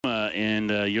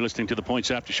And you're listening to the Points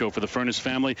After Show for the Furnace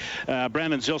family.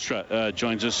 Brandon Zylstra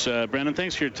joins us. Brandon,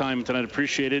 thanks for your time tonight.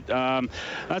 Appreciate it.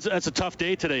 That's a tough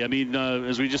day today. I mean,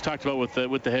 as we just talked about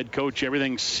with the head coach,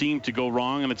 everything seemed to go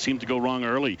wrong, and it seemed to go wrong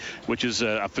early, which is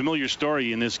a familiar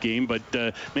story in this game. But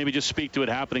maybe just speak to it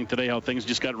happening today, how things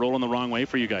just got rolling the wrong way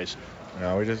for you guys.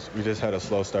 No, we just had a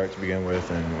slow start to begin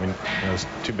with, and it was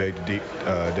too big to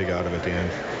dig out of at the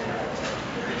end.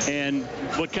 And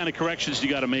what kind of corrections do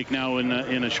you got to make now in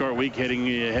a short week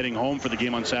heading home for the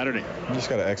game on Saturday? We just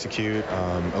got to execute,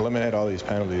 eliminate all these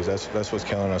penalties. That's what's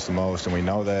killing us the most, and we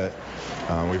know that.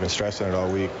 We've been stressing it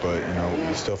all week, but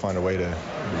we still find a way to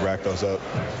rack those up.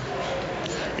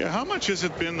 Yeah, how much has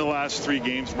it been the last 3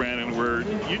 games, Brandon, where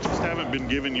you just haven't been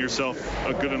giving yourself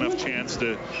a good enough chance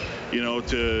to,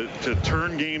 to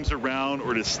turn games around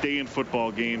or to stay in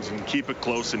football games and keep it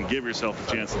close and give yourself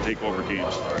a chance to take over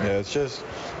games? Yeah, it's just,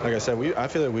 like I said, I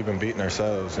feel like we've been beating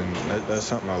ourselves, and that's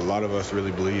something a lot of us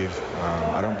really believe.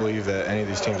 I don't believe that any of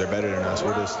these teams are better than us.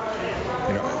 We're just,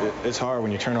 it's hard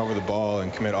when you turn over the ball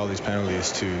and commit all these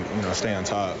penalties to, stay on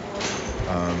top.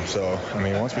 So,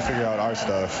 once we figure out our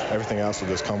stuff, everything else will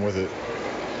just come with it.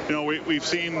 We've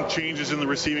seen changes in the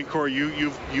receiving core.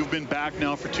 You've been back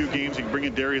now for 2 games. You can bring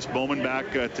in Darius Bowman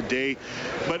back today.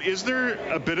 But is there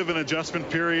a bit of an adjustment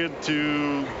period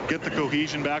to get the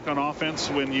cohesion back on offense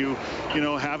when you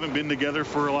haven't been together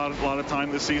for a lot of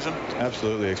time this season?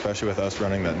 Absolutely, especially with us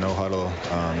running that no huddle.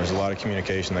 There's a lot of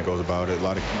communication that goes about it, a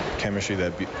lot of chemistry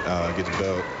that gets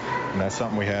built. And that's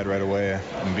something we had right away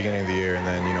in the beginning of the year. And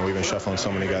then, we've been shuffling so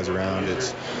many guys around.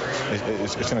 It's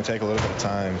going to take a little bit of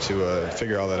time to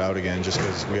figure all that out again, just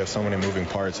because we have so many moving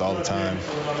parts all the time.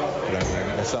 But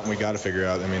it's something we got to figure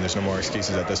out. There's no more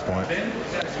excuses at this point.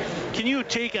 Can you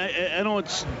take, I know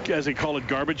it's, as they call it,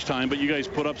 garbage time, but you guys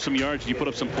put up some yards, you put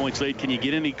up some points late. Can you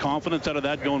get any confidence out of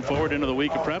that going forward into the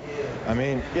week of prep?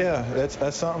 Yeah,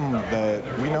 that's something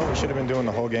that we know we should have been doing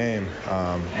the whole game.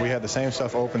 We had the same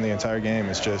stuff open the entire game.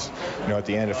 It's just, at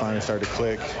the end it finally started to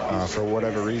click for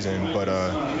whatever reason. But,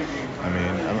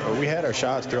 we had our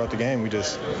shots throughout the game. We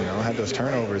just, had those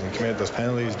turnovers and committed those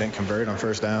penalties, didn't convert on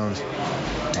first downs.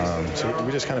 So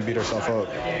we just kind of beat ourselves up.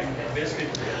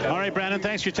 All right, Brandon,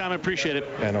 thanks for your time. I appreciate it.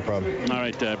 Yeah, no problem. All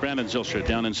right, Brandon Zylstra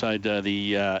down inside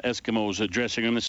the Eskimos dressing room.